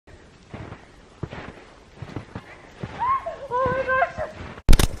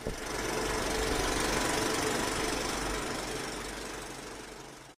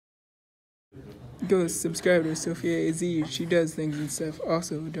go subscribe to Sophia AZ. She does things and stuff.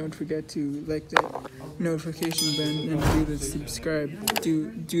 Also, don't forget to like that notification button and do the subscribe. Do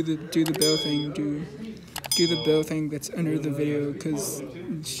the bell thing. Do the bell thing that's under the video, because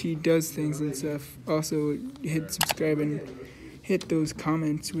she does things and stuff. Also, hit subscribe and hit those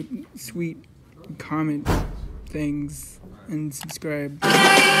comments with sweet comment things and subscribe.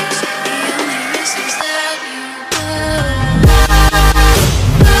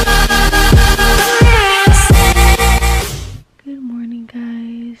 Good morning,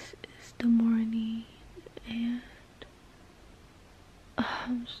 guys. It's the morning and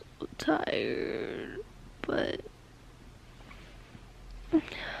I'm so tired, but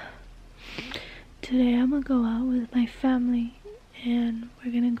today I'm gonna go out with my family and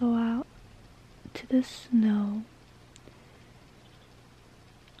we're gonna go out to the snow.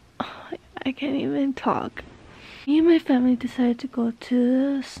 I can't even talk. Me and my family decided to go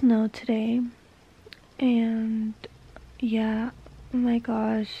to the snow today, and yeah, oh my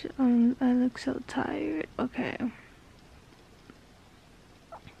gosh, I look so tired. Okay,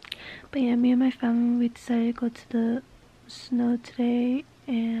 but yeah, me and my family, we decided to go to the snow today,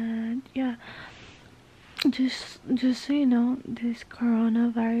 and yeah, just so you know, this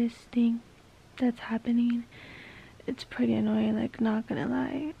coronavirus thing that's happening, it's pretty annoying, like, not gonna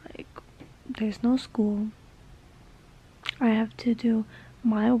lie. Like, there's no school. I have to do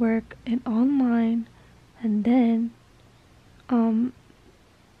my work in online, and then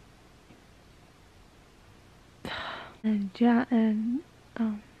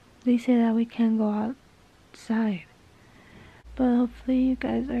they say that we can't go outside, but hopefully you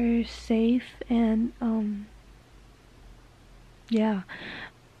guys are safe, and yeah.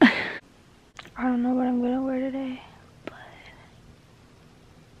 I don't know what I'm gonna wear today, but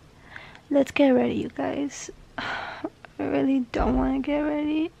let's get ready, you guys. I really don't want to get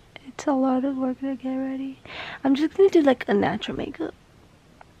ready. It's a lot of work to get ready. I'm just gonna do like a natural makeup.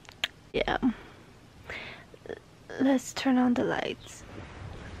 Yeah. Let's turn on the lights.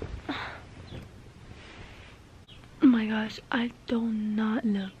 Oh my gosh, I do not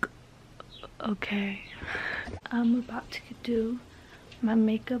look okay. I'm about to do my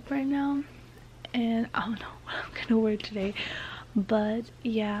makeup right now, and I don't know what I'm gonna wear today, but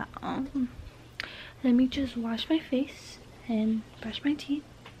yeah, let me just wash my face and brush my teeth,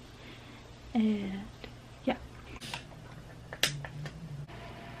 and yeah.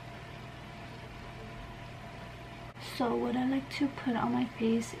 So what I like to put on my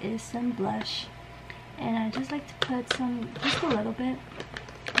face is some blush, and I just like to put some, just a little bit,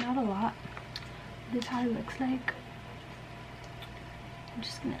 not a lot. This is how it looks like. I'm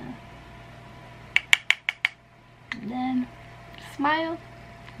just gonna, and then smile,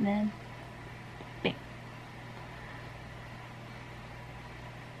 and then bang.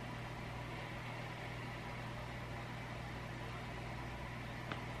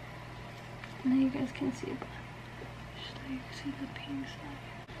 Now you guys can see, but just so you can see the pink side.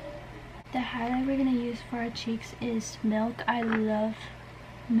 The highlight we're gonna use for our cheeks is Milk. I love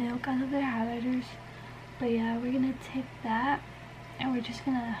Milk. I love their highlighters. But yeah, we're gonna take that and we're just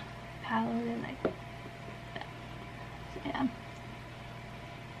gonna paddle it like that. So yeah.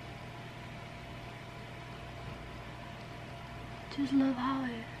 Just love how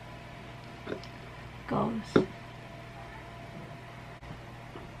it goes.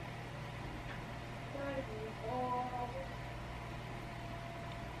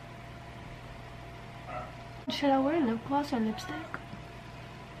 Should I wear lip gloss or lipstick?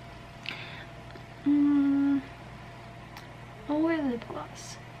 I'll wear lip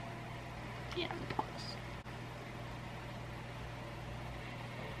gloss. Yeah, lip gloss.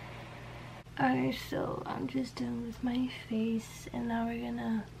 Alright, so I'm just done with my face, and now we're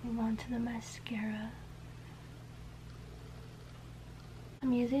gonna move on to the mascara.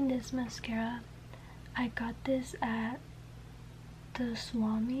 I'm using this mascara. I got this at the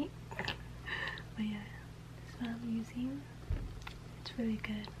Swami. But yeah, this is what I'm using. It's really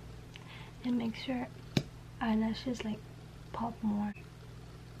good. It makes your eyelashes like pop more.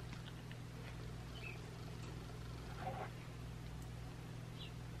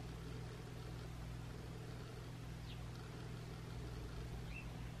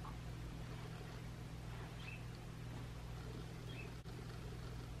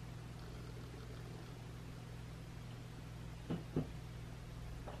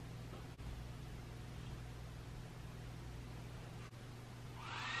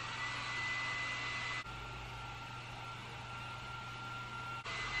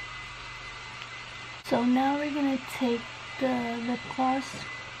 So now we're gonna take the lip gloss.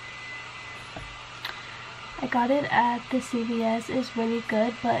 I got it at the CVS. It's really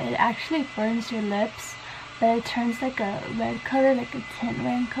good, but it actually burns your lips, but it turns like a red color, like a tint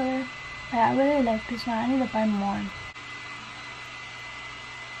red color. But I really like this one. I need to buy more.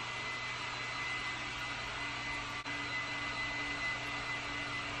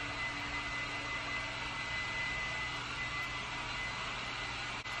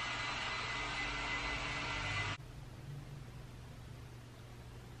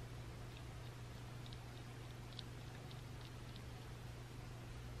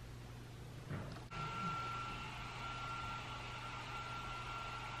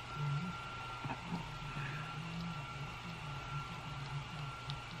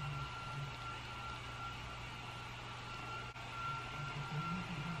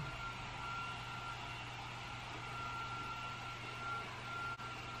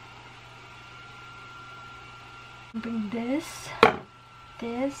 Bring this,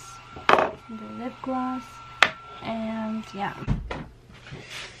 the lip gloss, and yeah.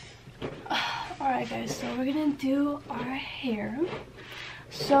 Alright guys, so we're gonna do our hair.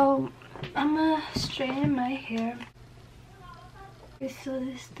 So I'm gonna straighten my hair. So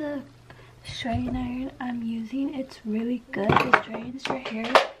this is the straightening iron I'm using. It's really good. It straightens your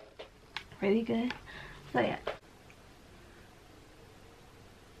hair really good. So yeah.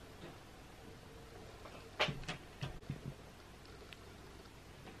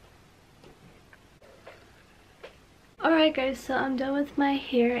 Alright guys, so I'm done with my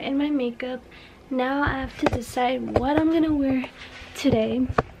hair and my makeup. Now I have to decide what I'm gonna wear today.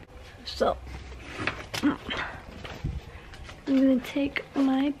 So I'm gonna take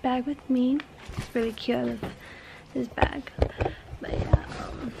my bag with me. It's really cute. I love this bag. But yeah,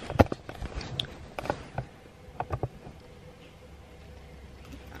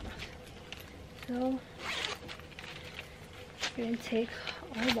 so we're gonna take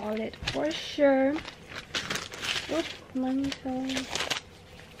our wallet for sure. Oops, mommy's phone.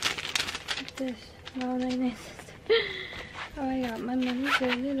 What's this? No, nice. Oh my god, my mommy's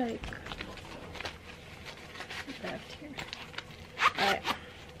really like left here. Alright.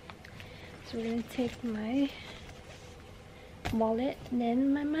 So we're gonna take my wallet,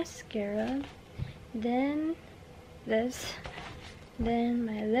 then my mascara, then this, then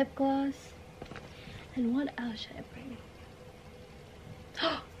my lip gloss, and what else should I bring?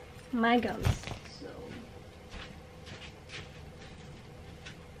 My gums. So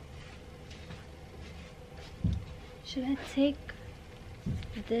should I take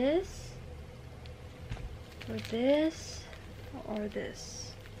this or this or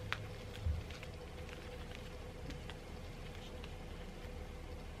this?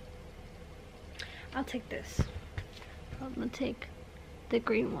 I'll take this. I'm gonna take the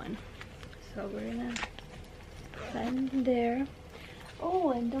green one. So we're gonna put them there.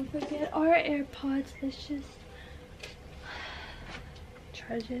 Oh, and don't forget our AirPods. Let's just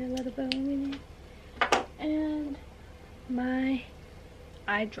charge it a little bit when we need. And my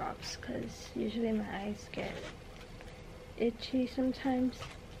eye drops, because usually my eyes get itchy sometimes.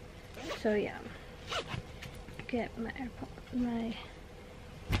 So yeah, get my AirPods,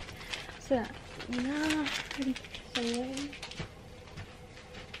 so now somewhere.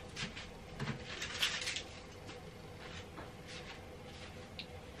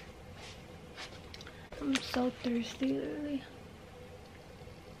 I'm so thirsty, literally.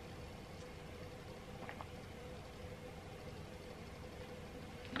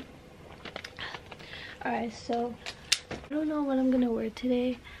 Alright, so I don't know what I'm gonna wear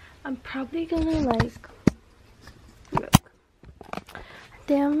today. I'm probably gonna like look. I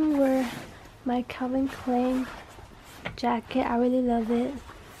think I'm gonna wear my Calvin Klein jacket. I really love it. I'm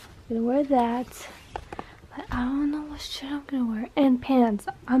gonna wear that. But I don't know what shirt I'm gonna wear. And pants.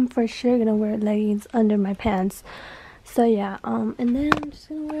 I'm for sure gonna wear leggings under my pants. So yeah, and then I'm just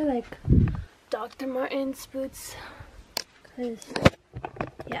gonna wear like Dr. Martens boots. Cause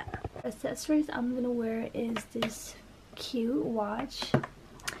yeah. Accessories I'm gonna wear is this cute watch.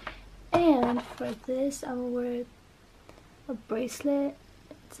 And for this I'm gonna wear a bracelet.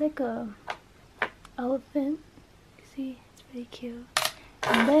 It's like a elephant. See, it's pretty cute.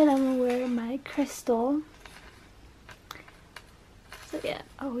 And then I'm gonna wear my crystal. So yeah,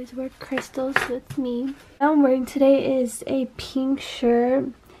 I always wear crystals with me. What I'm wearing today is a pink shirt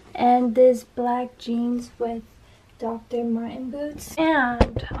and this black jeans with Dr. Martens boots.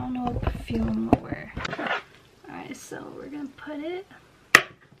 And I don't know what perfume I'm gonna wear. Alright, so we're gonna put it.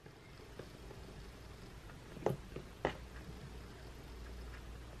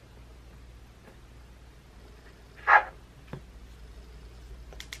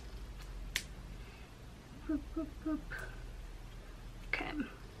 Boop, boop, boop. Okay.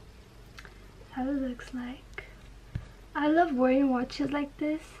 how it looks like. I love wearing watches like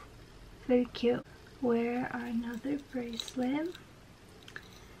this. Very cute. Wear another bracelet.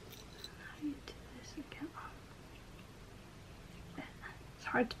 How do you do this again? It's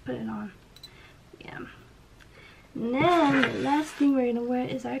hard to put it on. Yeah. And then the last thing we're gonna wear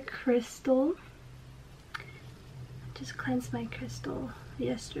is our crystal. I just cleansed my crystal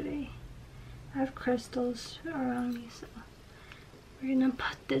yesterday. I have crystals around me, so we're gonna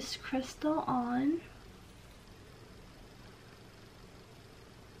put this crystal on.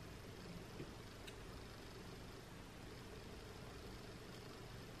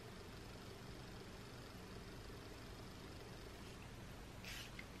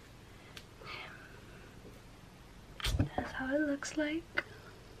 That's how it looks like.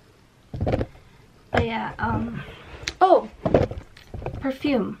 But yeah, oh,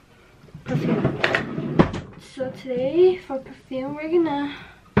 perfume. So today for perfume, we're gonna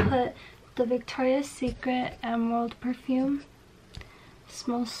put the Victoria's Secret Emerald perfume. It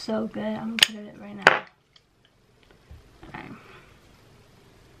smells so good. I'm gonna put it right now. Alright.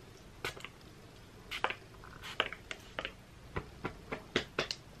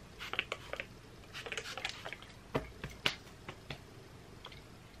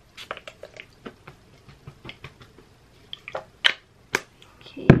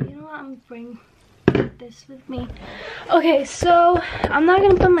 Okay, you know what? I'm gonna bring this with me. Okay, so I'm not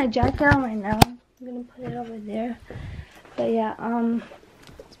gonna put my jacket on right now. I'm gonna put it over there. But yeah,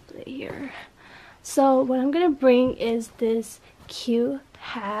 let's put it here. So what I'm gonna bring is this cute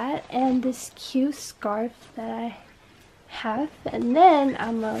hat and this cute scarf that I have, and then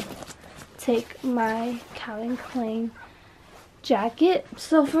I'm gonna take my Calvin Klein jacket.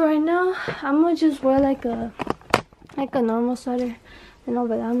 So for right now, I'm gonna just wear like a normal sweater, and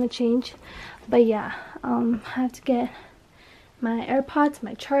over that I'm gonna change. But yeah, I have to get my AirPods,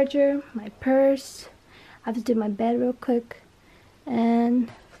 my charger, my purse. I have to do my bed real quick,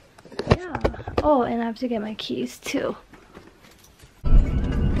 and yeah. Oh, and I have to get my keys too.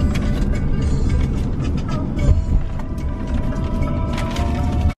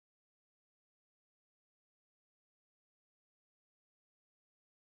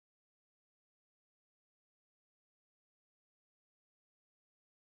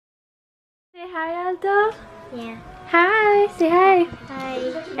 Say hi, Aldo. Yeah. Hi. Say hi. Hi.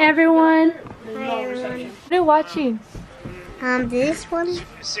 Everyone. Hi, everyone. What are you watching? This one.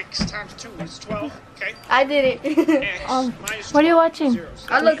 6 times 2 is 12. Okay. I did it. X What are you watching?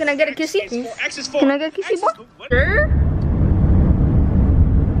 Hello, can I get a kissy? X is 4. Can I get a kissy, boy? Sure.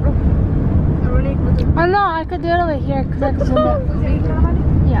 Oh no, I could do it over here because I could zoom it.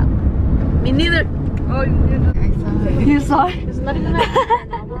 Yeah. Me neither. Oh, You saw it?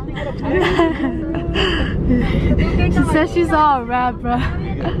 She said she saw a rat, bro.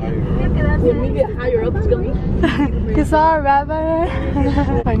 When we get higher up, it's going. You saw a rat, bro?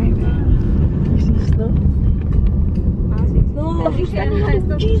 Funny. You see snow? No.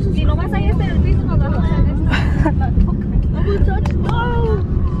 Jesus. Si no vas a irte del piso, nos vamos a I will touch snow.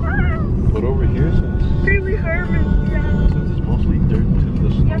 But over here, since Really Herman. it's mostly dirt too, the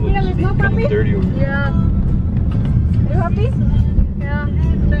snow is kind of dirty over here. Yeah. Are you happy? Yeah.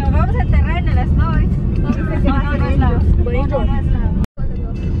 Pero vamos a enterrar en el snow.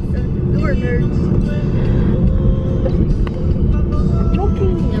 We're nerds.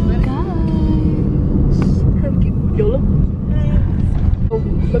 Joking. YOLO. Oh,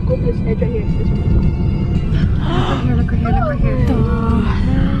 look over this edge right here. This one. Look right here.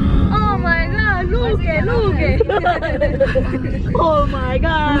 Oh my god, look it. Oh my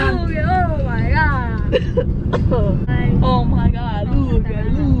god. Oh my god. Oh my god, look it.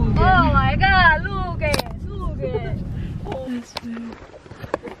 Oh my god, look it.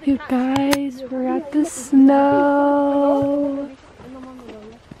 You guys, we're at the snow.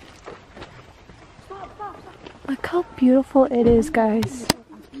 Look how beautiful it is, guys.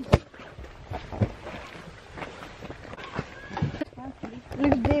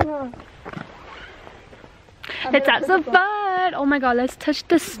 Let's have some fun. Oh my god, let's touch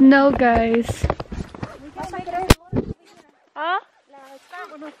the snow, guys. Huh?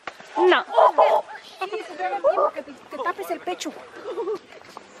 No. Que tapes el pecho.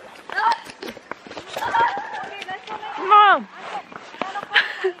 Mom!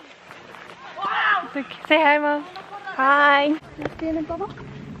 Say hi, Mom. Hi.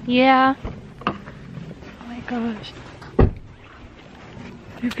 Yeah. Oh my gosh.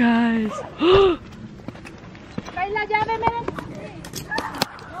 You guys. Oh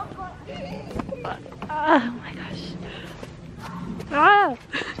my gosh. Ah.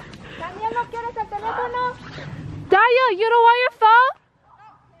 Daniel, ¿no quieres el teléfono? Daya, you don't want your phone?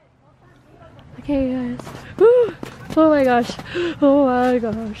 Okay, guys. Oh my gosh. Oh my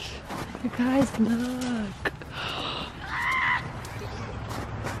gosh. You guys, look.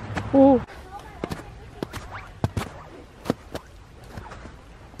 Oh.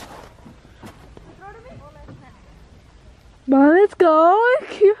 Mom, let's go.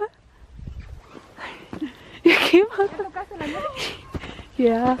 You came out.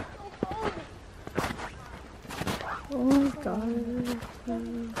 Yeah. Oh my god.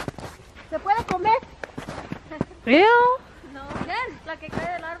 ¿Se puede comer? Real? No. Ven, la que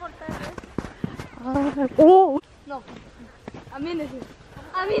cae del árbol tal vez. Oh. No. A mí no sé.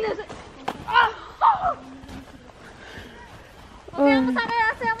 A mí no sé. Okay, vamos a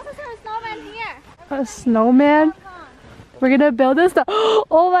hacer a snowman here. A snowman? We're gonna build this stuff.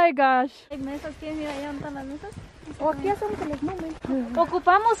 Oh my gosh. Hay mesas que mira, ahí están las mesas. O aquí hacemos el snowman.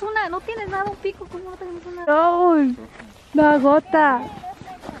 Ocupamos una, no tienes nada, un pico, ¿cómo no tenemos una? No, una gota.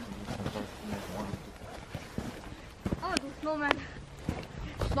 Oh, the snowman.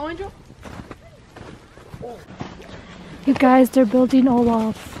 Snow angel? You guys, they're building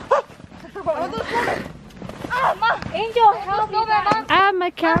Olaf. Ah, Ma! Angel, help me, Ma! Ah,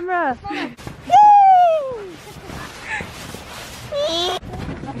 my camera.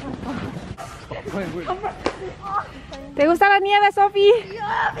 ¿Te gusta la nieve, Sophie?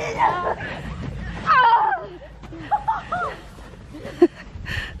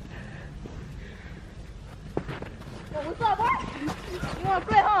 You wanna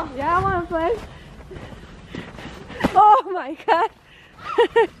play, huh? Yeah, I want to play. Oh my god.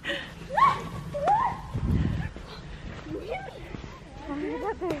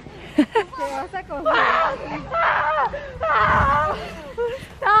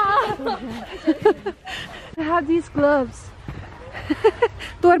 I have these gloves.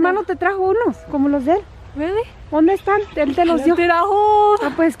 Tu hermano te trajo unos, como los de él. Really? ¿Dónde están? Él te los dio.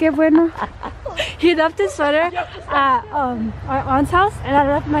 Ah, pues qué bueno. He left his sweater at our aunt's house, and I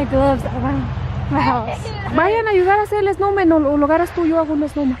left my gloves at my house. Vayan a ayudar a hacer el snowman o lo agarras tú, yo hago un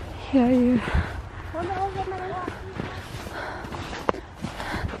snowman. Yeah.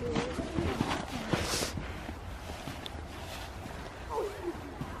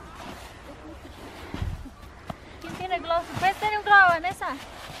 ¿Quién tiene gloves? ¿Puedes tener un globo, Vanessa?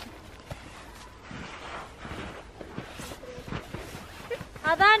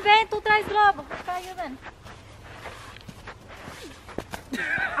 Adán, ven, tú traes globo. Te ayuden.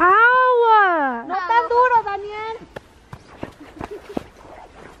 ¡Agua! No tan duro, Daniel.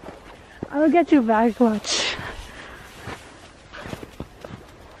 I'll get you back, watch.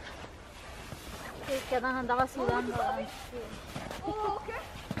 Sí, que Adán andaba sudando.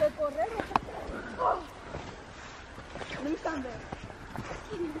 De correr.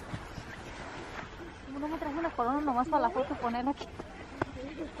 No me traje una corona nomás para la foto poner aquí.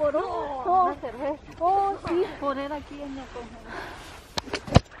 ¿Corona? Oh, cerveza. Oh, sí. Poner aquí en la corona.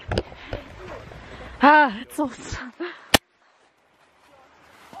 Ah, it's so...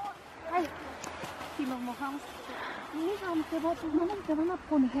 Ay, si nos mojamos. Mira, te van a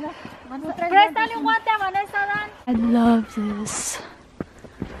poner. Préstale un guante a Vanessa, Dan. I love this.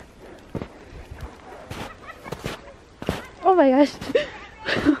 Oh my gosh.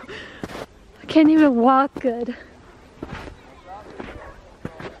 I can't even walk good.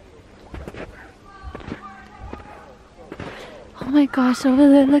 Oh my gosh, over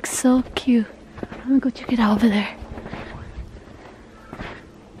there looks so cute. I'm gonna go check it out over there.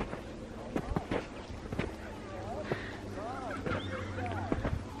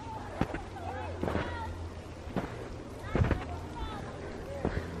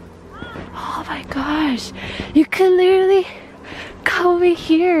 Oh my gosh, you could literally go over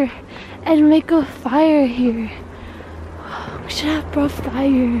here and make a fire here. We should have brought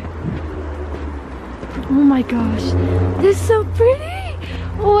fire. Oh my gosh, this is so pretty.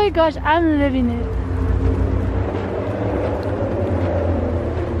 Oh my gosh, I'm living it.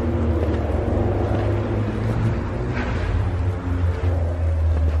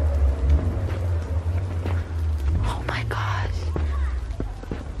 Oh my gosh,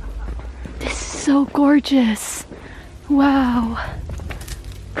 this is so gorgeous. Wow.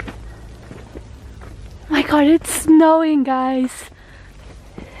 Oh my god, it's snowing, guys.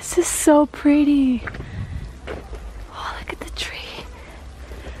 This is so pretty. Oh, look at the tree.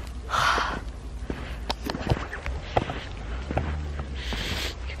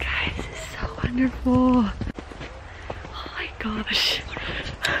 You guys, this is so wonderful. Oh my gosh.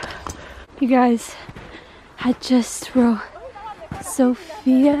 You guys, I just wrote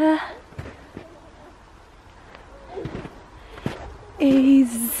Sophia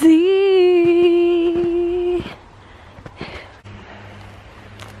AZ.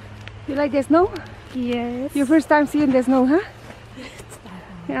 You like the snow? Yes. Your first time seeing the snow, huh?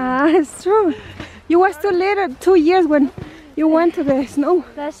 Yeah, it's true. You were still little, 2 years when you went to the snow.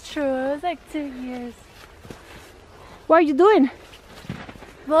 That's true. It was like 2 years. What are you doing?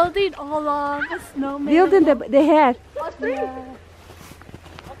 Building all of the snowman. Building the head. Yeah.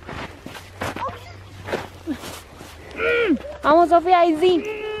 Vamos, Sofía, easy.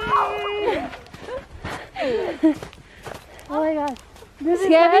 Oh my god. This is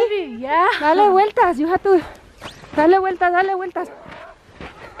heavy? Yeah. Dale vueltas. You have to. Dale vueltas, dale vueltas.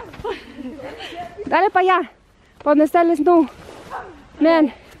 Dale para allá. Pa' donde está el snow.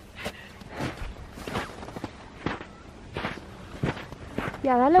 Man.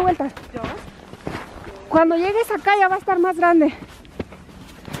 Ya, dale vueltas. Cuando llegues acá ya va a estar más grande.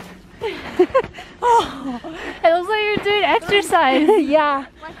 It looks like you're doing exercise. Yeah.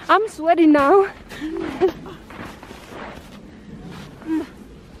 I'm sweating now.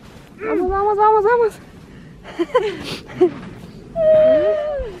 Vamos, vamos, vamos, vamos.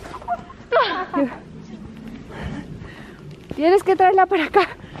 Tienes que traerla para acá.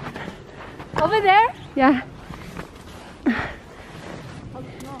 Over there? Ya.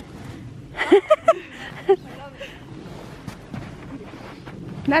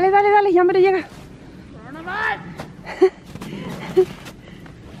 Dale, dale, dale, ya hombre llega.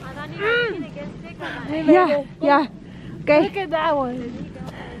 Ya, ya. Okay. Look at that one.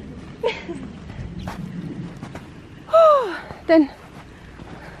 Ten.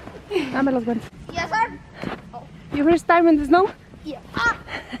 Dame los guantes. Yes, sir. Your first time in the snow? Yeah.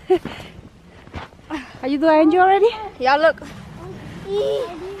 Are you doing it already? Yeah, look.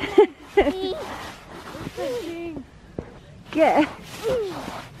 Yeah.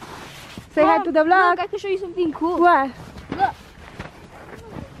 Say hi to the vlog. Look, I can show you something cool. What?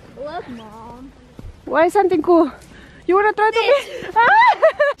 Look, Mom. What is something cool? You wanna try to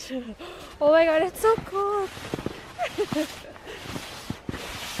me? Oh my god, it's so cool.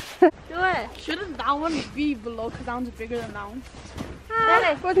 Do it. Shouldn't that one be below because that one's bigger than that one?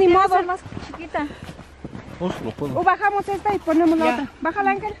 Dale, pues ni modo. Más chiquita. No puedo. O bajamos esta y ponemos la otra.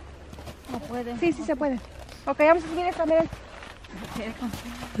 Bájala, Ángel. No puede. Sí, sí se puede. Ok, vamos a subir esta, miren.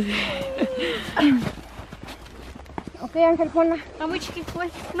 Ok, Ángel, ponla. Está muy chiquita,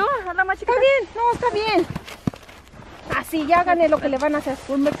 pues. No, es la más Está chiquita. bien, no, está bien. Así, ya háganle lo que le van a hacer.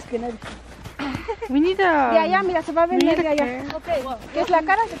 Un mexicanero. We need De a... allá, mira, se va a vender de allá. Ok. Que es la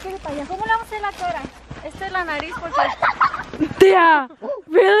cara, se quede para allá. ¿Cómo le vamos a hacer la cara? Esta es la nariz porque... Yeah.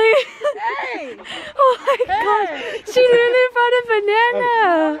 Really? Hey. Oh my god. She really found a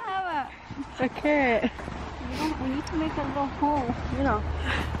banana. A carrot. We need to make a little hole. You know.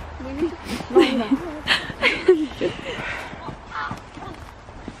 We need to...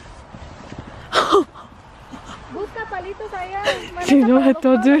 Busca palitos allá. You know what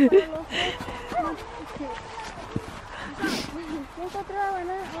to do. Otra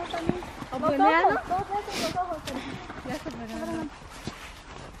banana, también. ¿Banana? Dos veces los ojos. Ya se pegaron.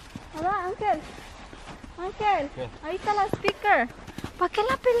 Hola, Ángel. Ángel, ahí está la speaker. ¿Para qué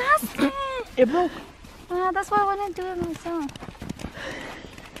la pelaste? It broke. That's why I want to do it myself.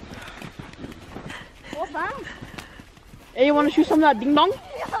 Hey, you want to shoot some of that ding dong?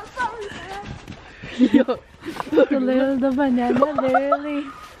 The banana, literally.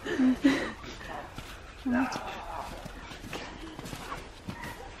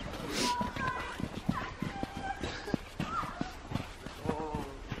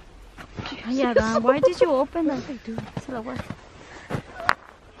 Yeah, why did you open that? Se la voy a...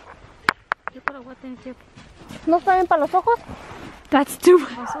 Yo te la voy a tener que... ¿No está bien para los ojos? That's too...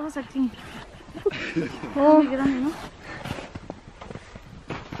 Los ojos aquí. Oh. Muy grande, ¿no?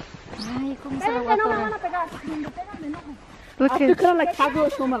 Ay, ¿cómo se la voy a No me van atorar? a pegar. Donde pegan me enojo. Look at... like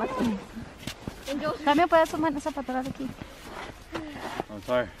fabulous woman like También puedes tomar esa patada de aquí. I'm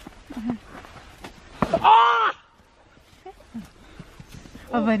sorry.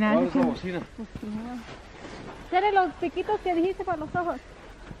 A banana. ¿Cuál es la bocina? Quiere los piquitos que dijiste para los ojos.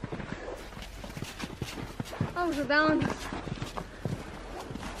 Vamos a down.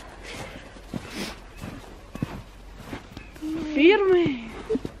 Firme.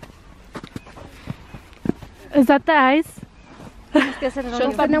 Is that the ice? Tienes que hacer el hoyo.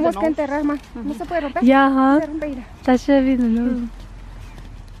 Tenemos que enterrar más. No se puede romper. Yeah, huh? Se rompe, mira. That should be the nose.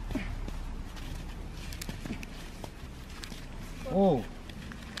 Oh.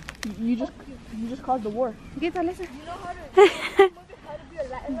 You just caused the war. Quítale esa.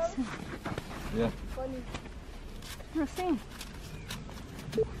 Yeah. Así.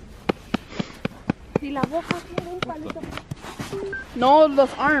 Y la boca tiene un palito. No, los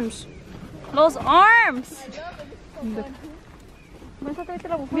arms. Los arms.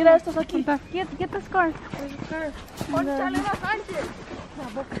 Mira estos aquí. Get the scarf. Ponchale la Sánchez.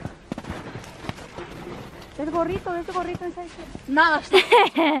 There's gorrito inside. Nada.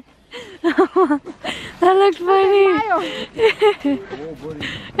 That looks funny.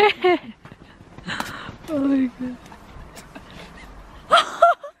 Oh my god.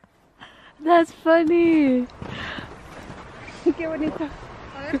 That's funny. Qué bonito.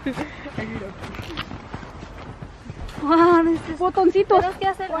 Wow, this is... Botoncitos. Tenemos que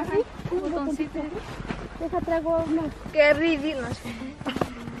hacer así. Botoncito. Deja traigo unos. Qué ridículos.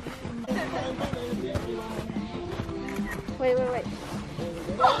 Wait.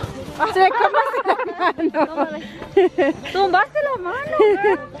 Se tumbaste la mano. Tumbaste la mano,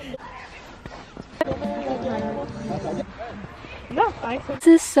 girl. This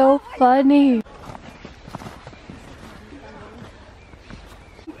is so funny.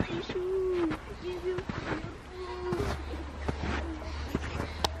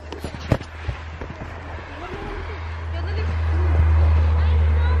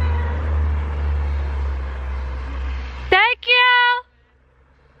 Thank you.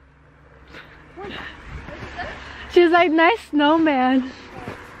 She's like, nice snowman.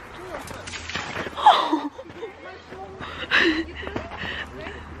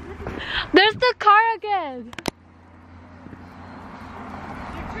 There's the car again.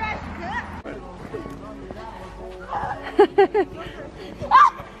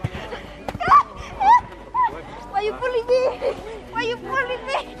 Why you pulling me? Why you pulling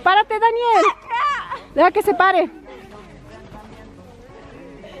me? Párate, Daniel. Deja que se pare.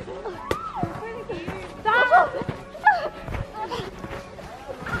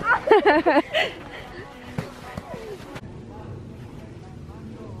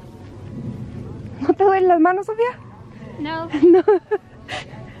 ¿No te duelen las manos, Sofía? No. No.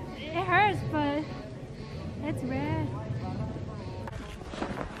 It hurts, but it's red.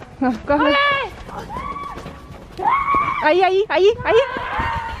 No, cógelo. Okay. Ahí.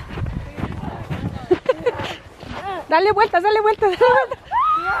 Dale vueltas.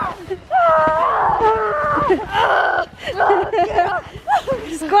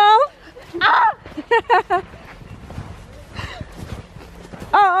 Skull.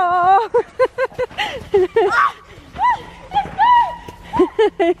 Oh.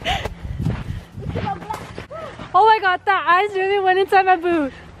 Oh my god, the ice really went inside my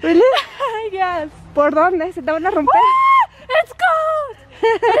boot. Really? Yes. ¿Por dónde? ¿Se te van a romper? It's cold.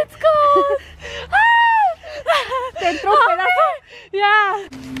 It's cold. ¿Te entró un pedazo? Yeah.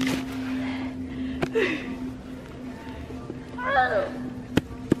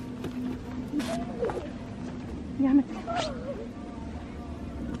 Ya me...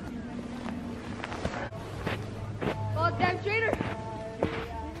 Oh, damn traitor.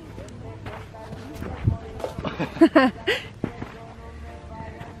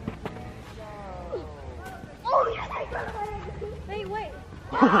 Hey, wait.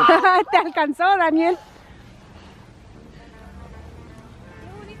 Te alcanzó, Daniel. Qué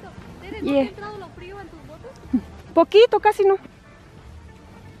bonito. ¿Tienes Yeah. entrado lo frío en tus botas? Poquito, casi no.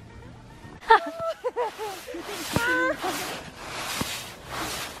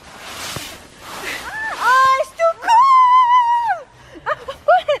 Oh, it's too cool!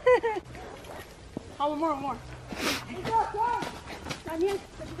 Oh, more.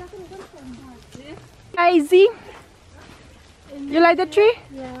 Easy. You like the tree?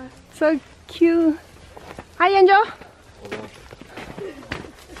 Yeah. So cute. Hi, Angel.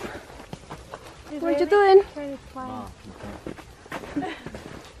 What you doing? Try to fly.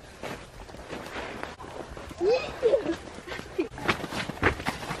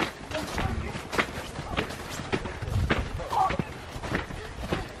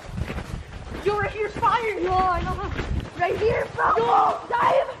 Yo, right here's fire. No, I know how. Right here, bro. Yo,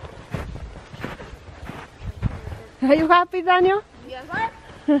 dive. Are you happy, Daniel? Yes, what?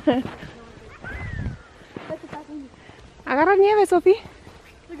 Agarra nieve, Sophie.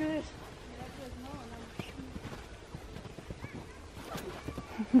 Look at this.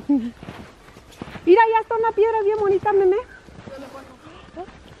 Mira, ya está una piedra bien bonita, meme. Oh,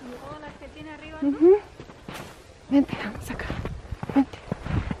 las que tiene arriba. Vente, vamos acá. Vente.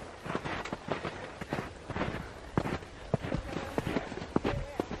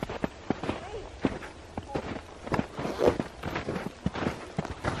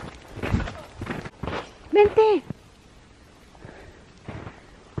 Vente.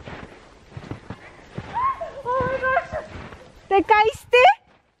 Oh my gosh. ¿Te caíste?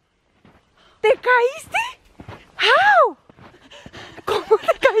 ¿Te caíste? How? ¿Cómo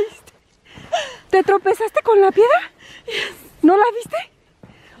te caíste? ¿Te tropezaste con la piedra? ¿No la viste?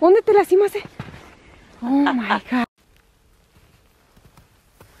 ¿Dónde te lastimaste? Oh my god.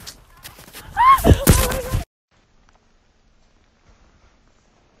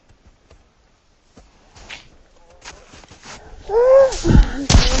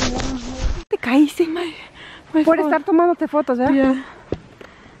 Ahí sí, my Por phone. estar tomándote fotos, ¿verdad? Yeah.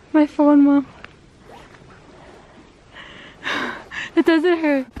 My phone, Mom. It doesn't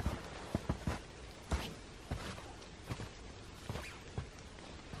hurt.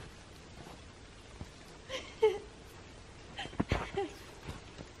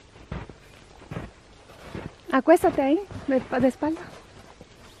 Acuéstate ahí, de espalda.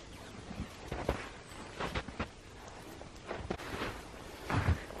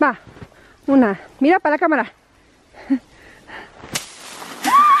 Va, una. Mira para la cámara.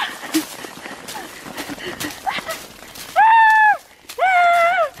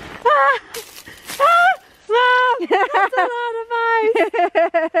 That's a lot of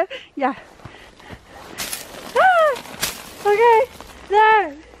ice. Ya. Okay,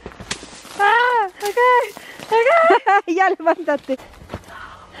 there. Okay. Ya, levántate.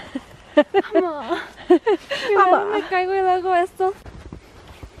 Mamá. Cuidado, me caigo y luego esto.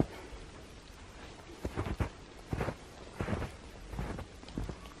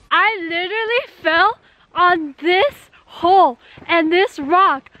 I literally fell on this hole and this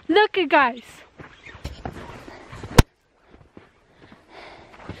rock. Look at guys.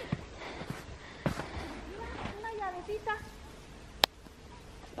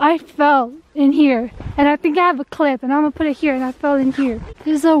 I fell in here and I think I have a clip and I'm gonna put it here and I fell in here.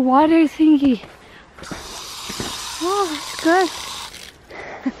 There's a water thingy. Oh, it's good.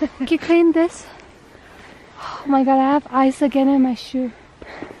 Can you clean this? Oh my god, I have ice again in my shoe.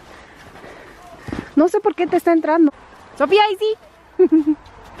 No sé por qué te está entrando. Sofía, ahí sí.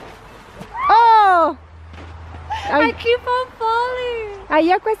 ¡Oh! I keep on falling.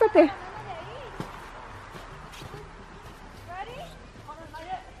 Ahí acuéstate.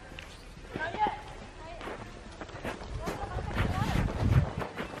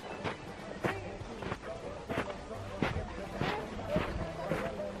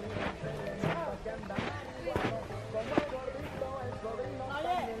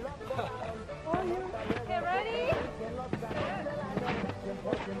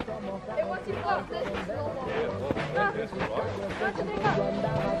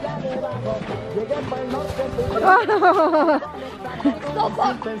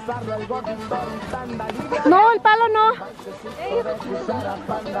 No, el palo no.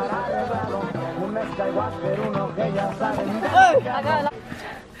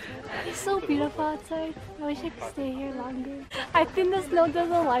 It's so beautiful outside. I wish I could stay here longer. I think the snow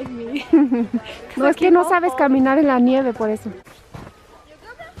doesn't like me. No, es que no sabes caminar en la nieve, por eso.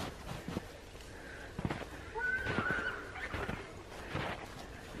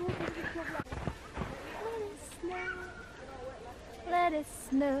 Let it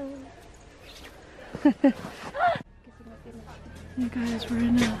snow. Hey guys, we're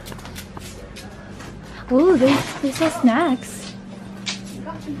in a... Ooh, they sell snacks.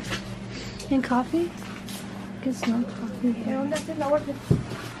 And coffee? Guess no coffee here.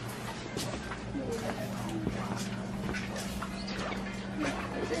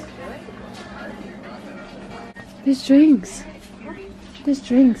 There's drinks. There's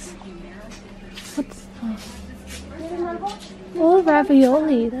drinks. What's... Oh,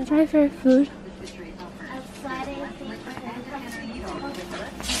 ravioli. That's my favorite food.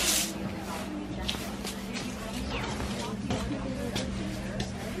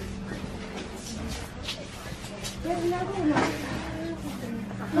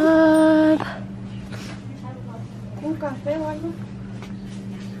 ¿Un café o algo?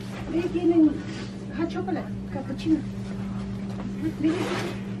 Mire, tienen hot chocolate, cappuccino. Mire.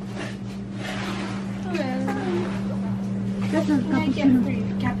 That's a cappuccino.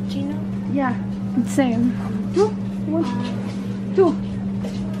 Cappuccino? Yeah. Same. Two? One. Two.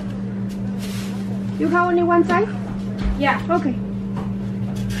 You have only one size? Yeah. Okay.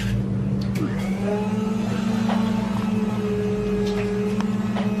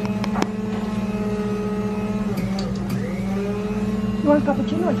 You want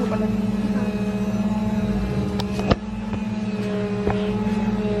cappuccino or chocolate?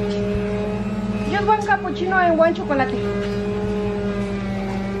 Just one cappuccino and one chocolate.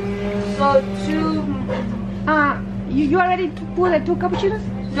 So two. You already put the two cappuccinos?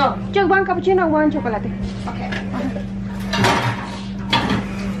 No. Just one cappuccino and one chocolate. Okay.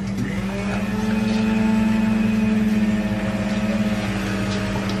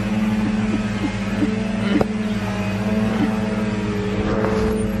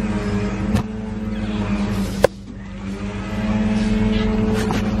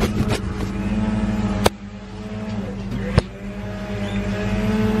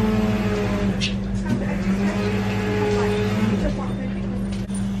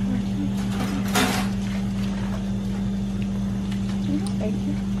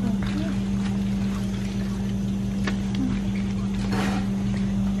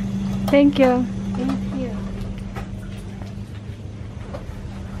 Thank you. Thank you.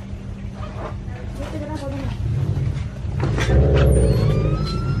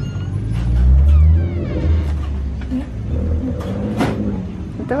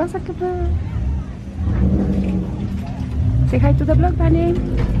 ¿No te vas a quedar? Say hi to the vlog, Bunny.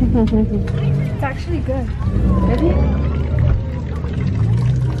 It's actually good. Ready?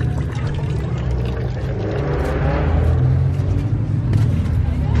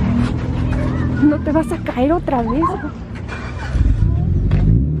 No te vas a caer otra vez.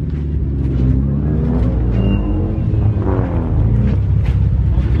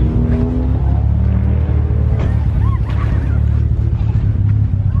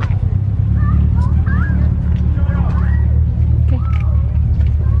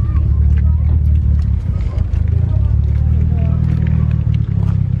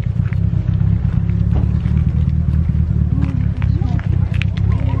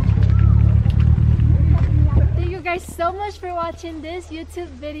 So much for watching this YouTube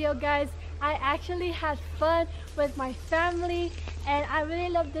video, guys. I actually had fun with my family and I really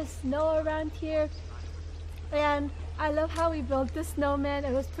love the snow around here, and I love how we built the snowman.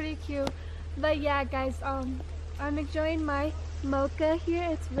 It was pretty cute. But yeah, guys, I'm enjoying my mocha here.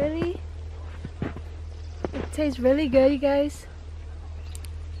 It tastes really good, you guys.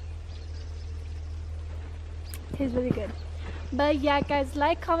 It tastes really good. But yeah, guys,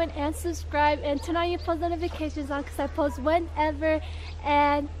 like, comment, and subscribe, and turn on your post notifications on because I post whenever.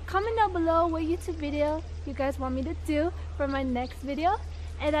 And comment down below what YouTube video you guys want me to do for my next video.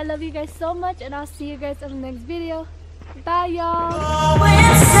 And I love you guys so much, and I'll see you guys in the next video. Bye, y'all.